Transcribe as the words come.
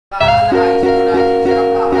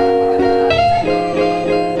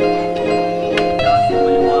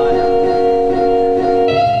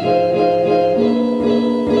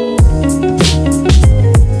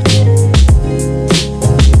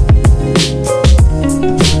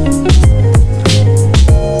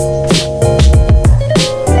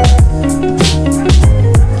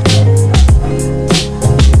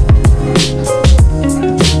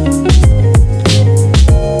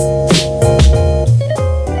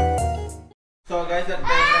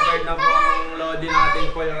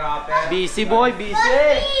Busy boy, busy.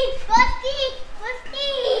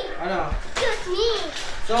 Ano? Excuse me.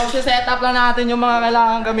 So, set up lang natin yung mga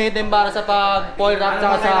kailangan gamitin para sa pag-foil wrap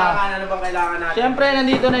tsaka sa... Ano bang kailangan natin? Siyempre,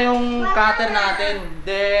 nandito na yung cutter natin.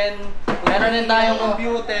 Then, meron din tayong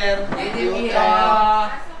computer.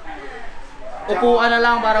 Upuan na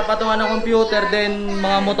lang para patungan ng computer. Then,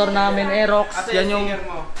 mga motor namin, Aerox. Yan yung...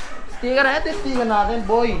 Sticker na. Ito yung sticker natin,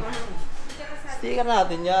 boy. Sticker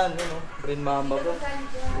natin yan. Greenmamba bro.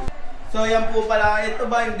 So, yan po pala. Ito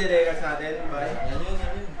ba yung diregas natin? Yan yun.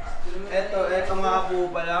 Ito nga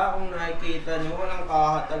po pala, kung nakikita nyo, walang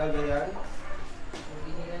kahat talaga yan.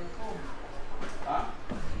 Ha?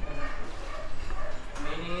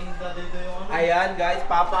 Ayan guys,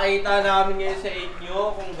 papakita namin ngayon sa inyo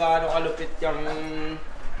kung gaano kalupit yung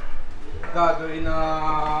gagawin na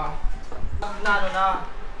pag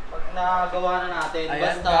nagawa na natin.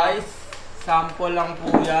 Ayan Basta, guys, sample lang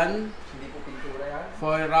po yan. Hindi po pintura yan.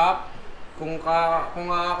 Foil wrap. Kung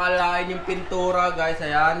akalain yung pintura guys,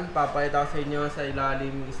 ayan, papakita ko sa inyo sa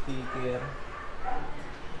ilalim ng sticker.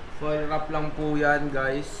 Foil wrap lang po yan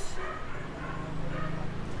guys.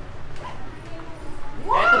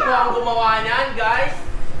 Ito po ang gumawa niyan guys,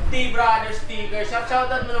 T-Brothers Sticker Shop.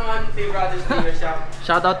 Shoutout mo naman T-Brothers Sticker Shop.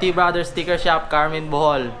 Shoutout T-Brothers Sticker Shop, Carmen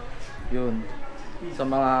Bohol. Yun. Sa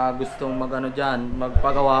mga gustong magano dyan,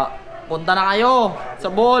 magpagawa, punta na kayo sa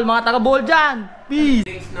Bohol, mga taga Bohol dyan. Peace!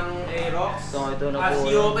 Things ng Aerox. So, ito na as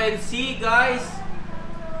po, you can see guys,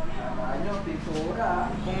 ano,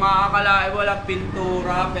 pintura. kung makakalain walang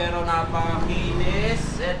pintura pero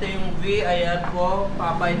napakakinis. Ito yung V, ayan po.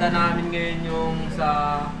 Papakita namin ngayon yung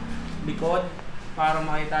sa likod para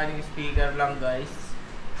makita yung speaker lang guys.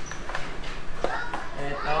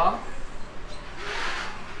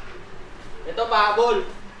 Ito bubble.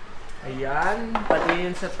 Ayan, pati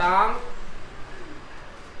yun sa tank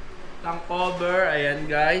cover. Ayan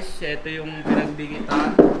guys, ito yung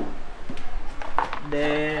pinagdikitan.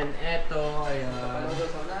 Then, ito, ayan.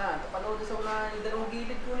 Kapanood sa una, yung dalawang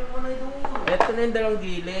gilid kunin mo na doon. Ito na yung dalawang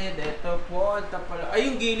gilid. Ito po, ito pala. Ay,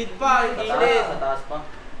 yung gilid pa, yung gilid. Sa taas pa.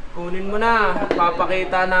 Kunin mo na,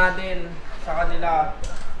 papakita natin sa kanila.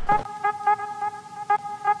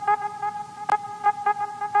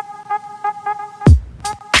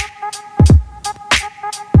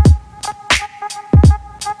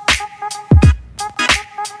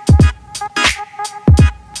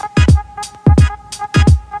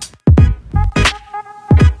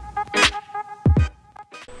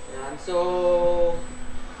 So,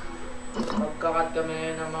 magkakat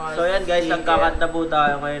kami ng mga... So yan guys, nagkakat na po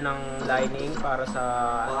tayo ngayon ng lining para sa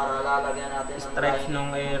lalagyan natin ng stretch ng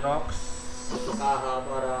Aerox. Kaha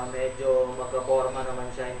para medyo magka-forma naman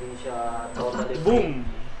siya, hindi siya totally boom!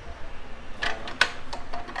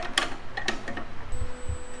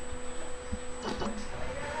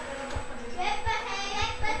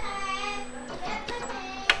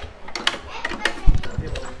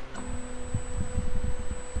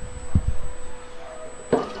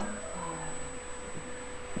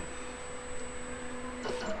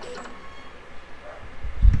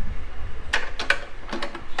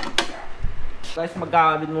 Guys,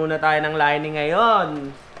 magkakabit muna tayo ng lining ngayon.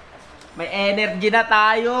 May energy na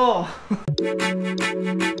tayo.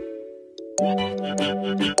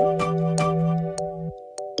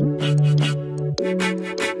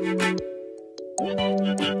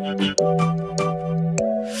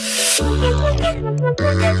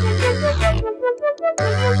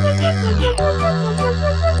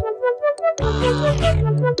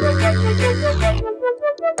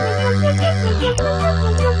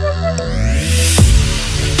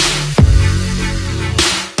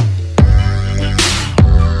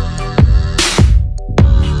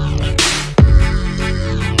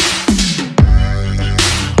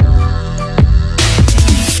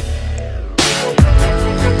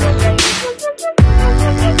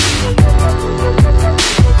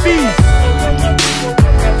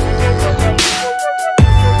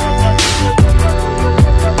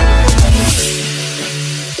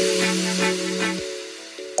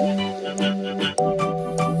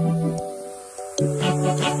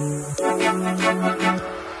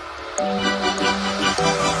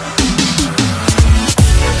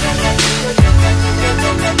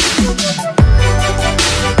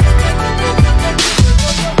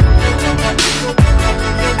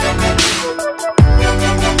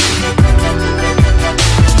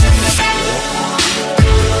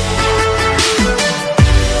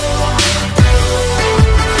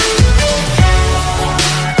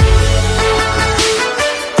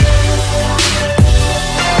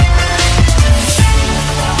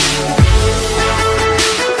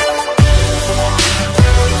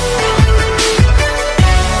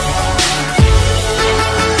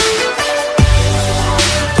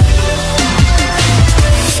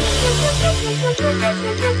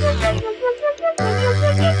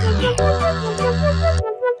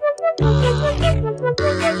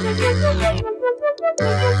 Uy,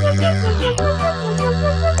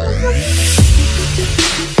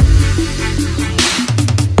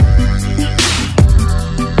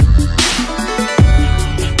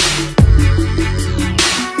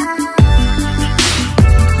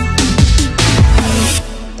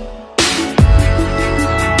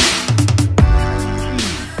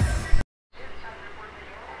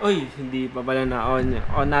 hindi pa pala na-on.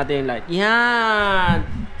 On natin yung light. Yan!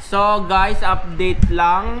 So guys, update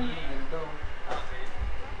lang.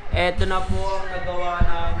 Eto na po ang nagawa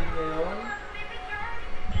namin ngayon.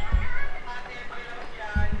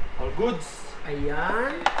 All goods.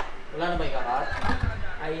 Ayan. Wala na ba ikakat?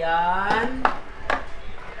 Ayan.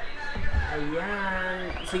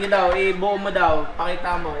 Ayan. Sige daw, ibuo mo daw.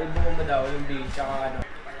 Pakita mo, ibuo mo daw yung big. Tsaka ano.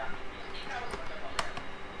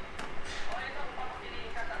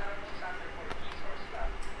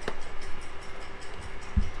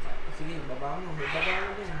 Sige, baba mo. Baba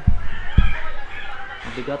mo din.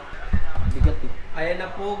 Bigat. Bigat eh. Ayan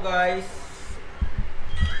na po guys.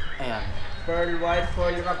 Ayan. Pearl white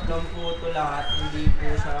foil wrap lang po ito lahat. Hindi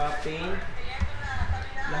po siya paint.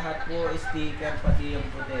 Lahat po sticker, pati yung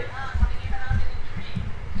puti.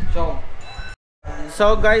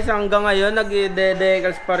 So guys, hanggang ngayon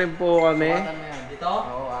nag-i-decals pa rin po kami. Dito?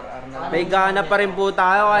 Oo, RR na. May gana pa rin po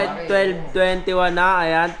tayo kahit 12:21 na.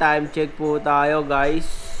 Ayan, time check po tayo guys.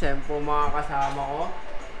 Yan po mga kasama ko.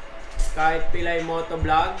 Kahit pilay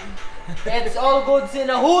Motovlog. It's all goods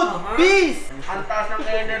in a hood. Peace! Ang taas ng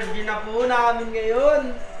energy na po namin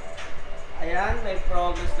ngayon. Ayan, may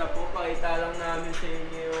progress na po. Pakita lang namin sa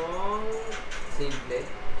inyo yung Simple.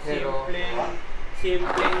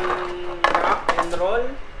 simpleng rock and roll.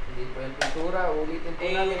 Hindi po yung pintura. Ulitin po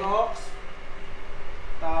namin. Aerox.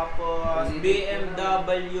 Tapos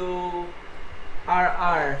BMW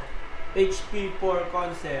RR HP4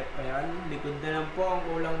 concept. Ayan, likod na lang po ang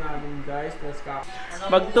kulang namin guys.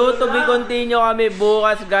 Magtutubi continue kami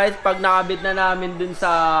bukas guys pag nakabit na namin dun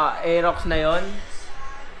sa Aerox na yon.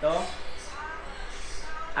 Ito.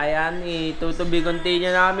 Ayan, itutubi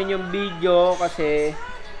continue namin yung video kasi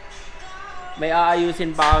may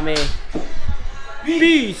aayusin pa kami.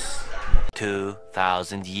 Peace!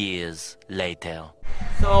 2,000 years later.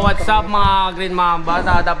 So what's up mga Greenmamba?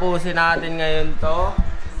 Tatapusin natin ngayon to.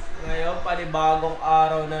 Ngayon, panibagong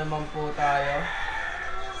araw na naman po tayo.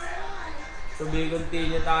 To be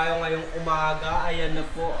continue tayo ngayong umaga. Ayan na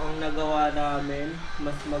po ang nagawa namin.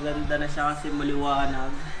 Mas maganda na siya kasi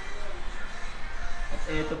maliwanag. At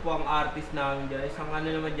ito po ang artist namin guys. Ang ano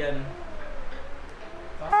naman dyan?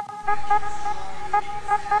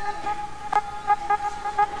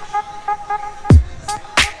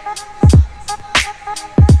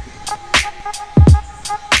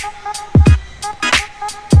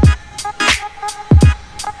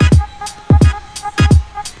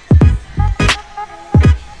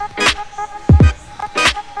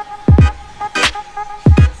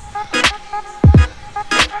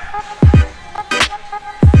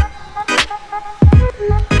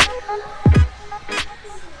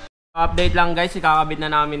 Update lang guys, ikakabit na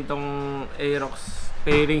namin tong Aerox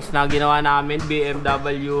fairings na ginawa namin.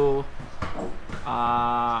 BMW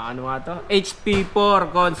ano nga to? HP4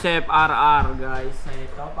 concept RR guys.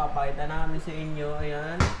 Ito, papakita namin sa inyo.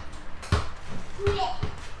 Ayan.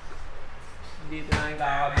 Dito na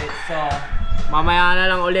ikakabit. So, mamaya na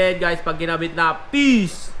lang ulit guys pag kinabit na.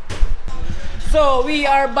 Peace! So, we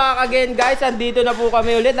are back again guys. Andito na po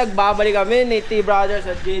kami ulit. Nagbabalik kami ni T Brothers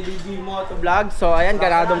at JDG Motovlog. So, ayan,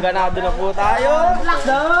 ganado na po tayo.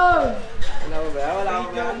 Lockdown! Wala mo ba? Wala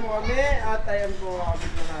mo kami. At ayan po,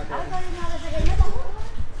 kabit na natin.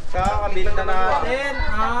 Kakabit na natin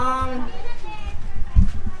ang...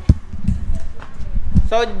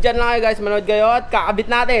 So, dyan lang kayo guys. Manood kayo at kakabit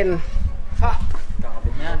natin. Ha!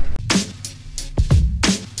 Kakabit na yan.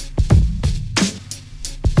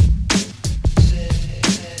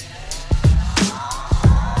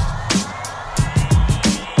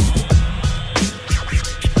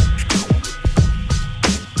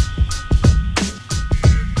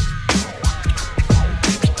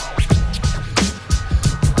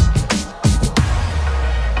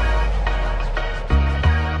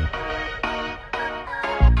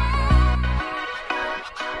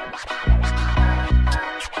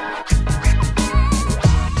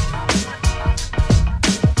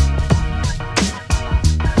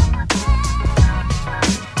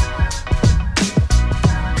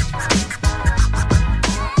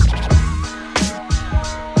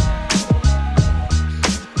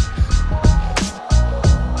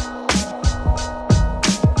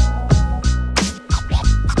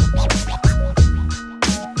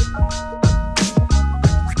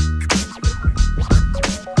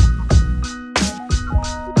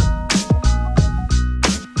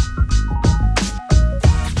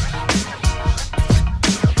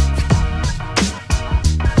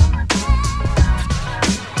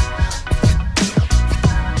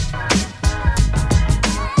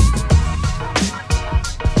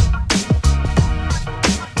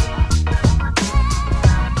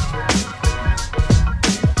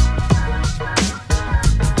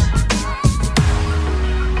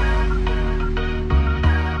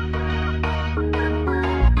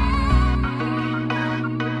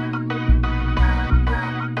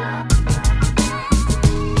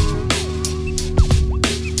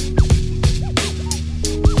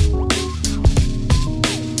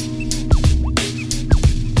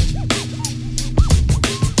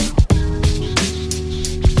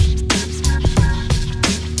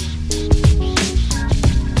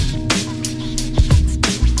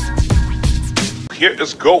 here,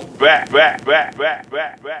 let's go back.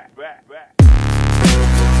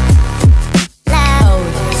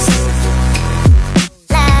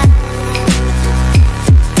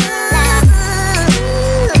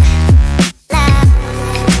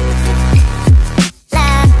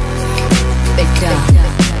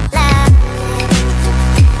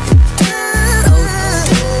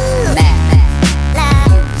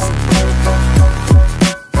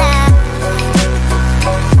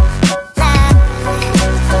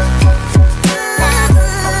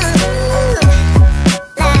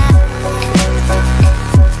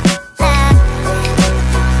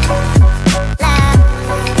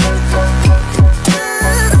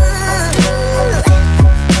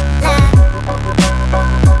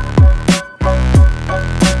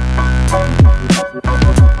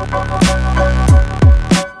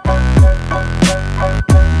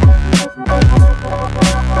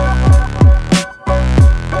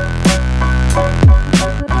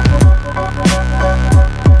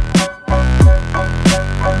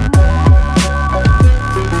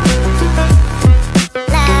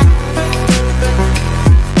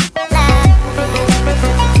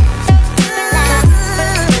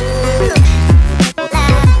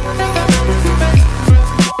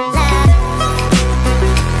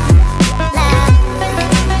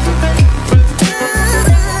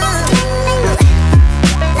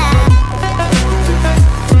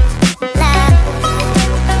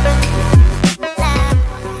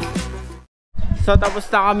 So tapos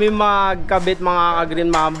na kami magkabit mga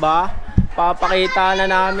ka-Greenmamba. Papakita na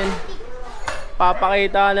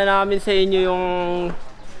namin sa inyo yung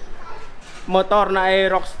motor na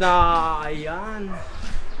Aerox na ayan.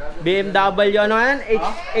 BMW ano yan?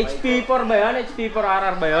 HP4 ba yan?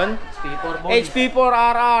 HP4RR ba yun?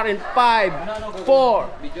 HP4RR in 5,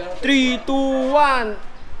 4, 3,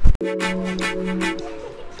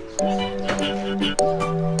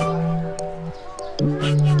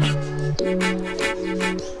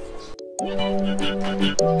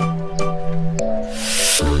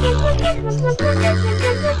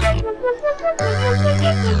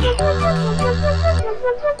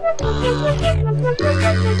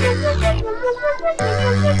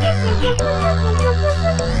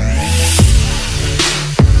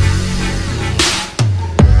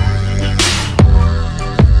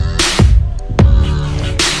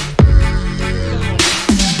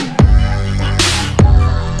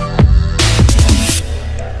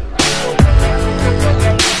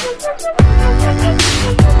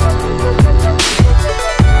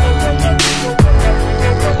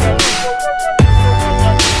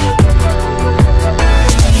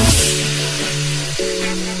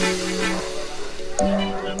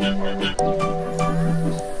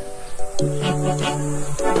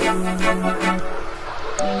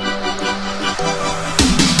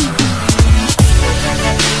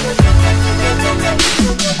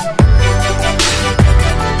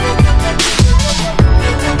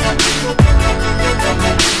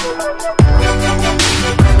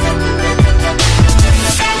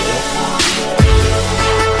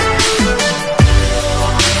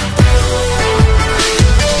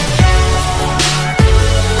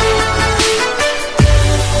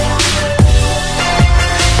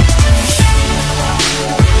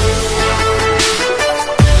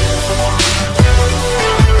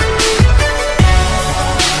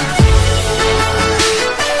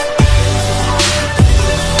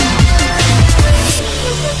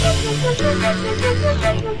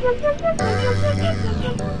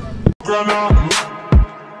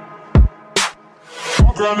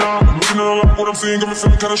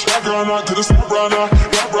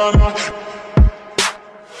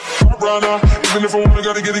 Even if I wanna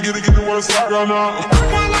gotta get it, wanna start right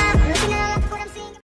now.